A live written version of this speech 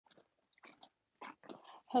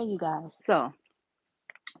Hey, you guys. So,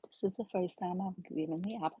 this is the first time I've given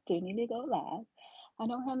the opportunity to go live. I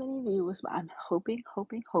don't have any viewers, but I'm hoping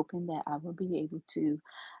that I will be able to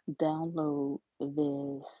download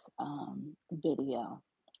this video.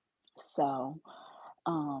 So,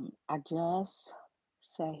 I just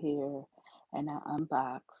sat here and I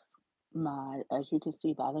unboxed as you can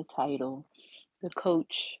see by the title,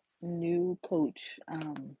 new Coach,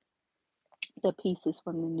 the pieces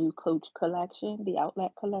from the new Coach collection, the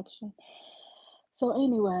Outlet collection. So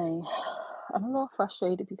anyway, I'm a little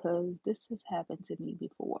frustrated because this has happened to me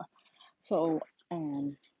before. So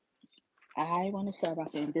um I want to start by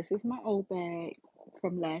saying this is my old bag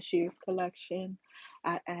from last year's collection.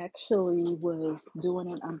 I actually was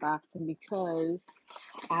doing an unboxing because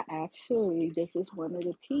this is one of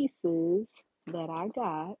the pieces that I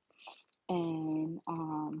got. And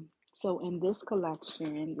so in this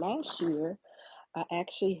collection last year, I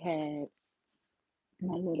actually had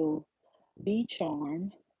my little bee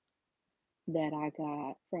charm that I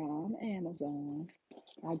got from Amazon.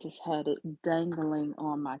 I just had it dangling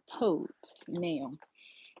on my tote. Now,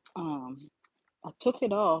 um, I took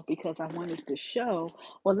it off because I wanted to show.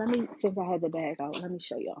 Well, since I had the bag out, let me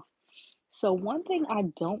show y'all. So, one thing I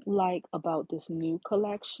don't like about this new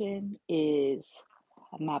collection is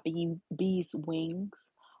my bee's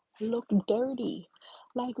wings look dirty.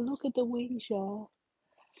 Like, look at the wings, y'all.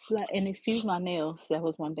 Like, and excuse my nails. That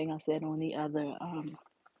was one thing I said on the other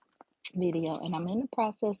video. And I'm in the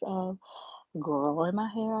process of growing my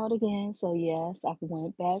hair out again. So yes, I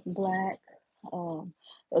went back black. Um,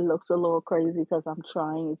 it looks a little crazy because I'm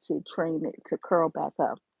trying to train it to curl back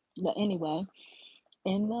up. But anyway,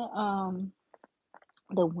 in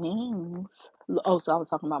the wings. Oh, so I was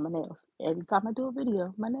talking about my nails. Every time I do a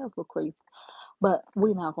video, my nails look crazy. But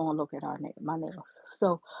we're not gonna look at my nails.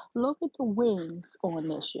 So look at the wings on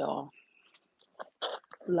this, y'all.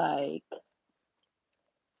 Like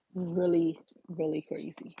really, really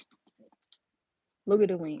crazy. Look at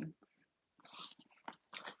the wings.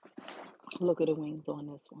 Look at the wings on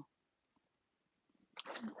this one.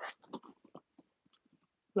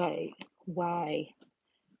 Like, why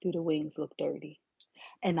do the wings look dirty?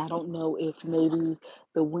 And I don't know if maybe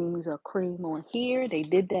the wings are cream on here. They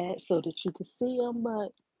did that so that you could see them,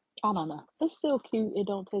 but I don't know. It's still cute. It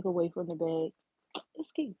don't take away from the bag.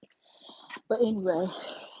 It's cute. But anyway,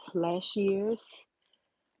 last year's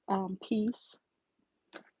piece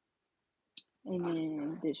and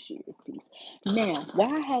then this year's piece. Now, why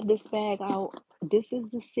I have this bag out, this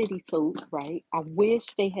is the city tote, right? I wish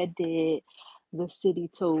they had did the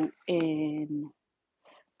city tote in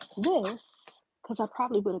this because I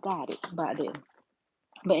probably would have got it by then.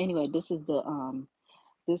 But anyway, this is the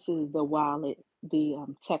wallet,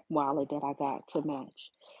 the tech wallet that I got to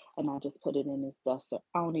match. And I just put it in this duster.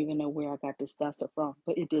 I don't even know where I got this duster from,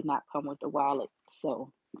 but it did not come with the wallet.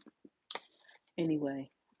 So anyway,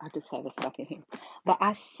 I just have it stuck in here. But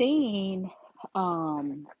I seen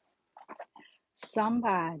um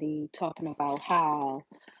somebody talking about how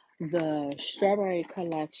the strawberry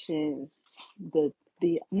collections, the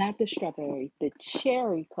not the strawberry, the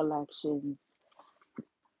cherry collection,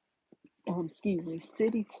 excuse me,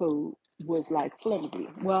 City Toad was like flimsy.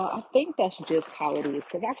 Well, I think that's just how it is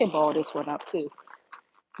because I can ball this one up too.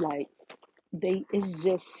 Like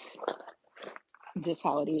it's just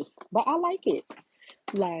how it is. But I like it.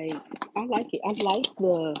 Like I like it. I like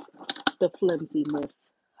the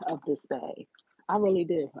flimsiness of this bag. I really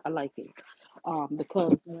do. I like it.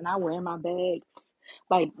 Because when I wear my bags,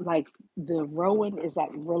 like the rowing is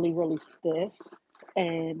like really really stiff,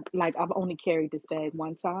 and like I've only carried this bag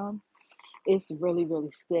one time. It's really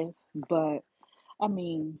really stiff, but I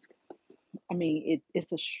mean,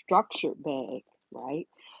 it's a structured bag, right?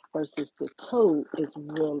 Versus the tote is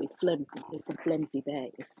really flimsy. It's a flimsy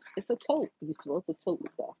bag. It's a tote. You're supposed to tote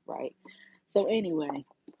stuff, right? So anyway,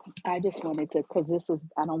 I just wanted to, because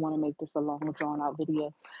I don't want to make this a long drawn out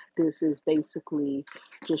video. This is basically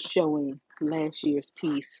just showing last year's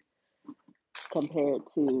piece compared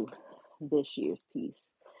to this year's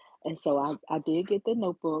piece. And so I did get the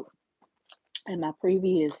notebook. In my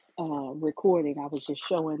previous recording, I was just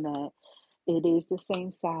showing that it is the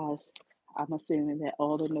same size. I'm assuming that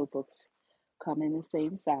all the notebooks come in the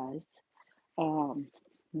same size. Um,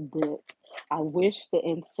 the I wish the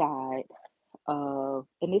inside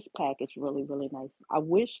and this package really really nice. I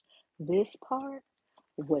wish this part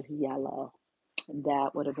was yellow.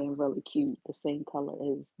 That would have been really cute, the same color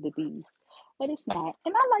as the bees, but it's not.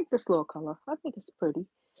 And I like this little color. I think it's pretty.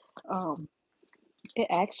 Um, it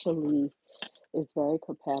actually is very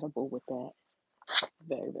compatible with that.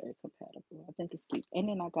 Very very compatible. I think it's cute. And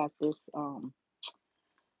then I got this.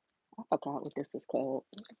 I forgot what this is called.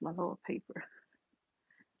 It's my little paper.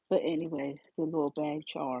 But anyway, the little bag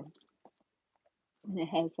charm. And it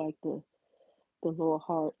has like the little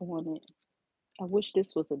heart on it. I wish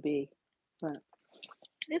this was a bee, but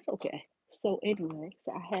it's okay. So anyway,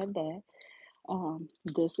 so I have that.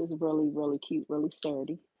 This is really, really cute, really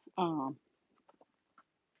sturdy. Um,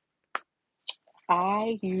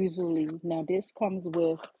 I usually, now this comes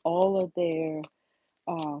with all of their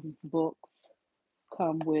books,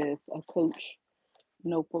 come with a Coach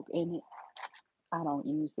notebook in it. I don't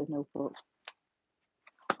use the notebook.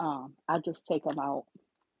 I just take them out.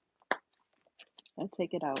 I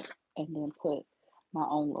take it out and then put my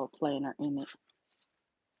own little planner in it.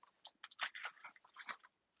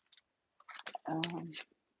 Um,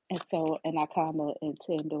 and I kind of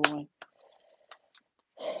intend on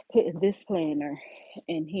putting this planner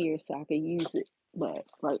in here so I can use it. But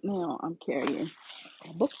right now I'm carrying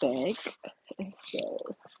a book bag. And so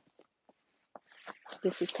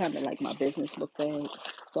this is kind of like my business book bag.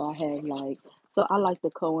 So I like to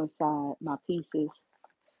coincide my pieces.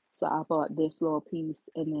 So I bought this little piece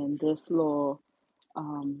and then this little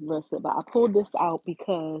rest of it. I pulled this out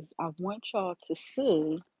because I want y'all to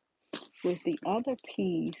see with the other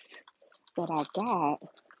piece that I got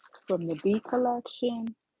from the B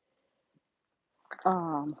collection,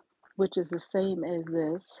 um, which is the same as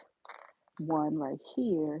this one right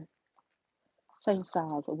here, same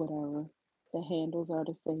size or whatever. The handles are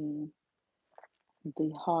the same.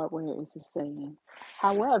 The hardware is the same.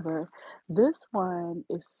 However, this one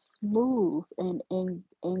is smooth and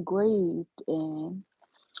engraved in,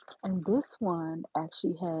 and this one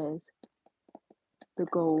actually has the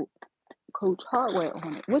gold Coach hardware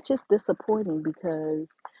on it, which is disappointing because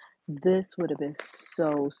this would have been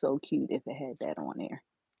so cute if it had that on there.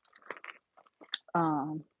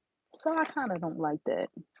 Um, so I kind of don't like that.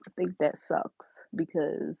 I think that sucks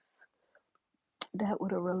because that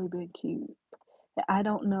would have really been cute. I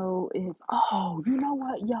don't know if, oh, you know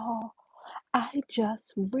what, y'all? I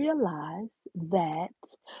just realized that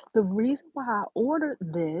the reason why I ordered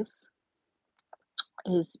this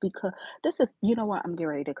is because this is, you know what, I'm getting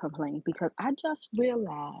ready to complain because I just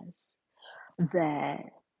realized that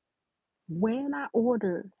when I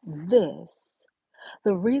ordered this,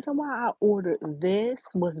 the reason why I ordered this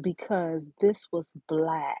was because this was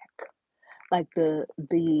black. Like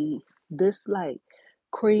this like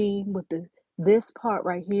cream with the this part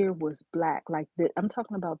right here was black. Like I'm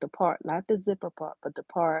talking about the part, not the zipper part, but the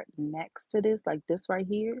part next to this, like this right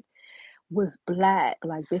here, was black.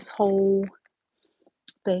 Like this whole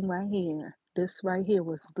thing right here. This right here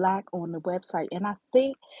was black on the website. And I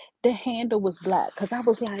think the handle was black because I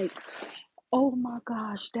was like, oh my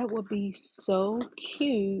gosh, that would be so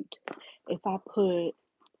cute if I put,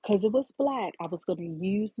 because it was black, I was going to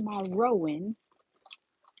use my Rowan.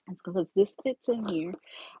 It's because this fits in here.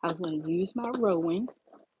 I was going to use my Rowan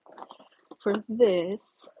for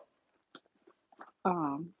this,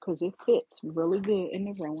 because it fits really good in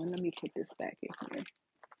the Rowan. Let me put this back in here.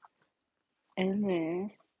 And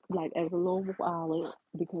this, like as a little wallet,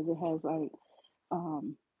 because it has like,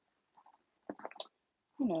 um,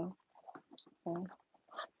 you know, I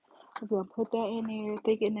was gonna put that in there,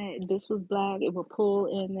 thinking that this was black. It would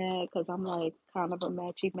pull in that because I'm like kind of a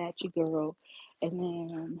matchy matchy girl. And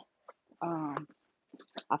then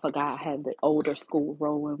I forgot I had the older school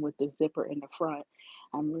Rowan with the zipper in the front.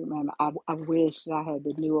 I remember I wish I had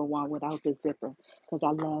the newer one without the zipper because I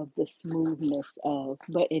love the smoothness of.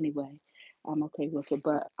 But anyway, I'm okay with it.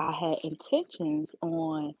 But I had intentions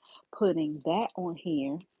on putting that on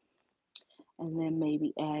here and then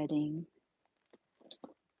maybe adding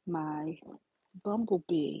my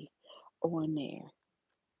bumblebee on there.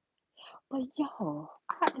 But y'all,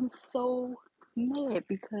 I am so mad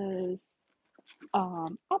because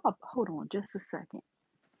hold on just a second.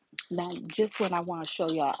 Now just when I want to show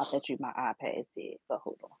y'all, I bet you my iPad's dead, but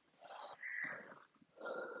hold on.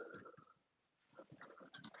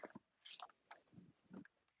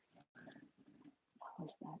 Oh,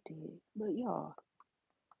 it's not dead. But y'all,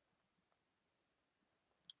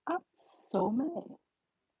 I'm so mad.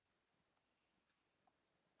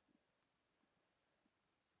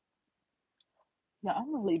 Yeah,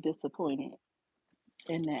 I'm really disappointed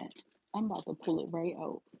in that. I'm about to pull it right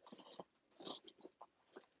out.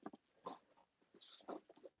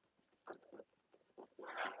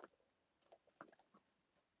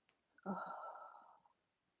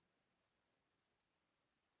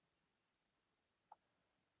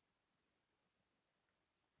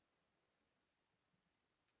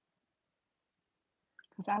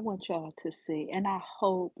 Because I want y'all to see, and I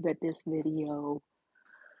hope that this video,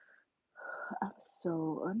 I'm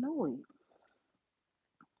so annoyed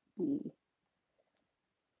be.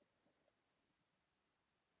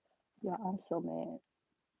 Yeah, I'm so mad.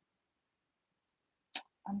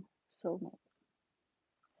 I'm so mad.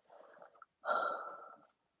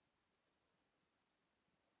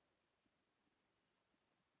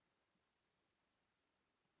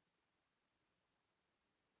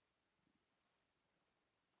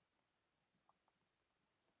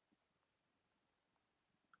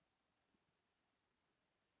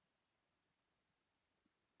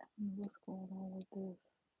 What's going on with this?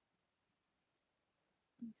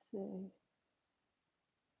 Let me see.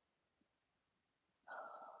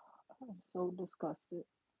 I'm so disgusted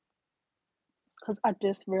because I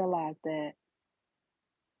just realized that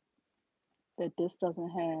this doesn't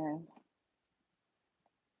have.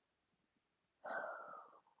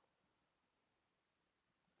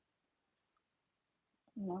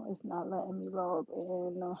 No, it's not letting me log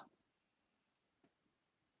in.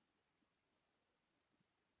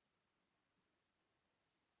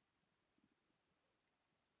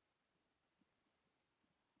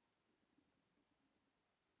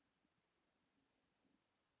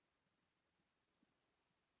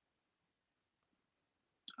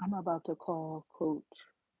 I'm about to call coach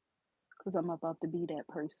because I'm about to be that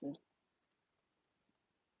person.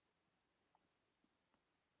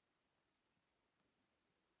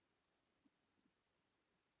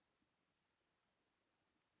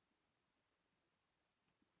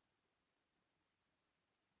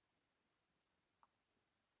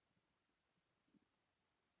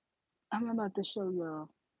 I'm about to show y'all.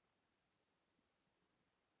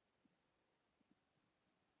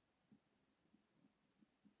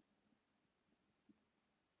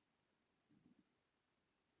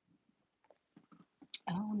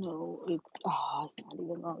 I don't know if it's not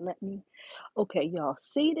even gonna let me. Okay, y'all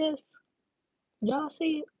see this? Y'all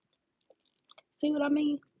see it? See what I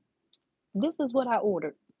mean? This is what I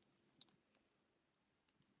ordered.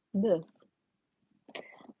 This.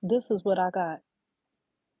 This is what I got.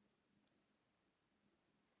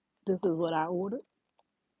 This is what I ordered.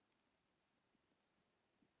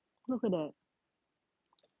 Look at that.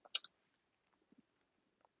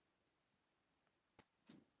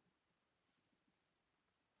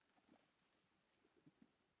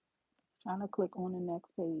 Trying to click on the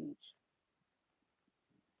next page.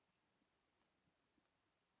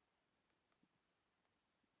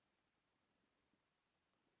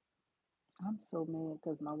 I'm so mad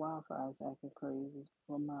because my Wi-Fi is acting crazy.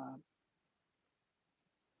 Well, mine.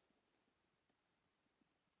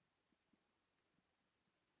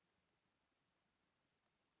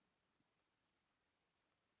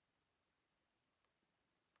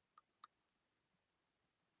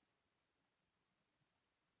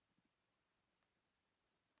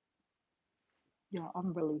 Yeah,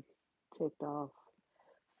 I'm really ticked off.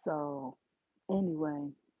 So, anyway,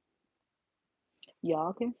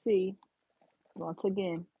 y'all can see once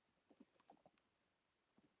again,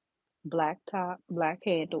 black top, black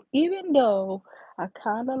handle. Even though I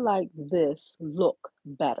kind of like this look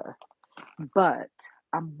better, but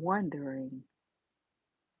I'm wondering.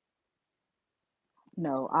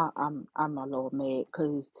 No, I'm a little mad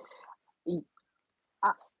because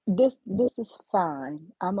this is fine.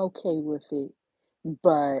 I'm okay with it,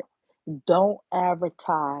 but don't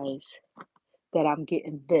advertise that I'm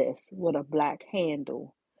getting this with a black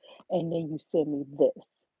handle and then you send me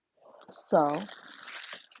this. So,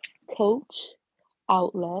 Coach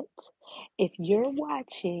Outlet, if you're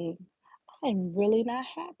watching, I'm really not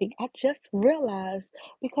happy. I just realized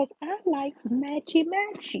because I like matchy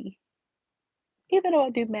matchy. Even though I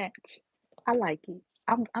do match, I like it.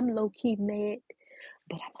 I'm low key mad,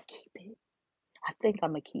 but I'm gonna keep it. I think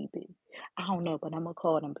I'm gonna keep it. I don't know, but I'm gonna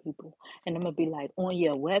call them people and I'm gonna be like, on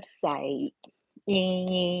your website,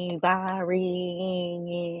 it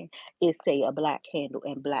say a black handle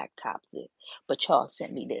and black tops it, but y'all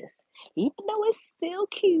sent me this, even though it's still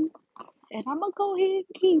cute, and I'm gonna go ahead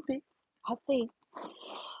and keep it. I think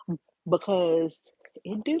because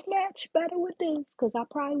it do match better with this. Because I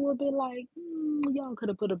probably would be like, y'all could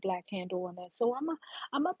have put a black handle on that. So I'm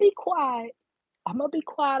gonna be quiet. I'm gonna be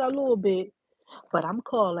quiet a little bit, but I'm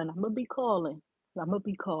calling. I'm gonna be calling. I'm gonna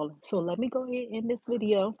be calling. So let me go ahead and end this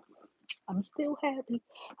video. I'm still happy.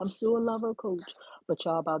 I'm still a lover coach, but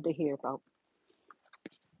y'all about to hear about.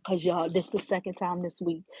 Cause y'all, this the second time this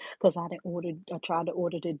week. Cause I tried to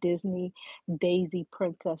order the Disney Daisy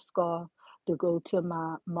Princess scarf to go to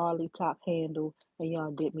my Marley top handle, and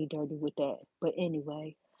y'all did me dirty with that. But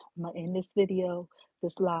anyway, I'm gonna end this video,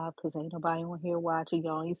 this live, cause ain't nobody on here watching.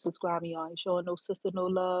 Y'all ain't subscribing. Y'all ain't showing no sister no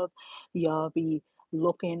love. Y'all be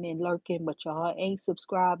looking and lurking, but y'all ain't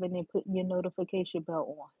subscribing and putting your notification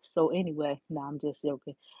bell on. So anyway, no, I'm just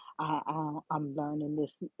joking. I'm learning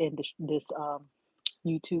this in this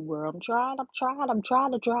YouTube world. I'm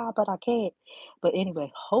trying to drive, but I can't. But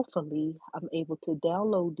anyway, hopefully I'm able to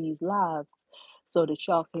download these lives so that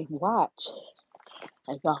y'all can watch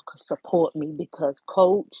and y'all can support me because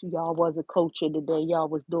coach, y'all wasn't coaching today. Y'all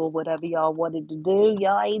was doing whatever y'all wanted to do.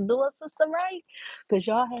 Y'all ain't doing sister right because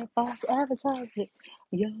y'all had false advertisement.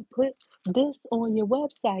 Y'all put this on your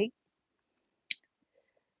website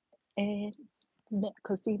and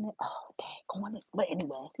because see, oh, dang on it. But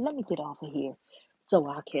anyway, let me get off of here so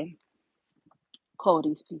I can call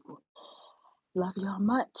these people. Love y'all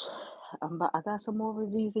much. I got some more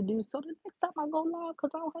reviews to do. So the next time I go live,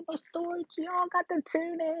 because I don't have no storage, y'all got to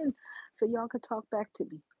tune in so y'all can talk back to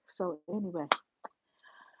me. So anyway,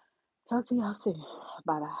 talk to y'all soon.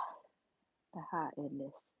 Bye bye. The high end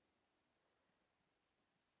this.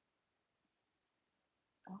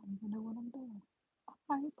 I don't even know what I'm doing. I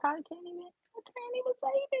probably can't even. I can't even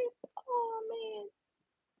save it.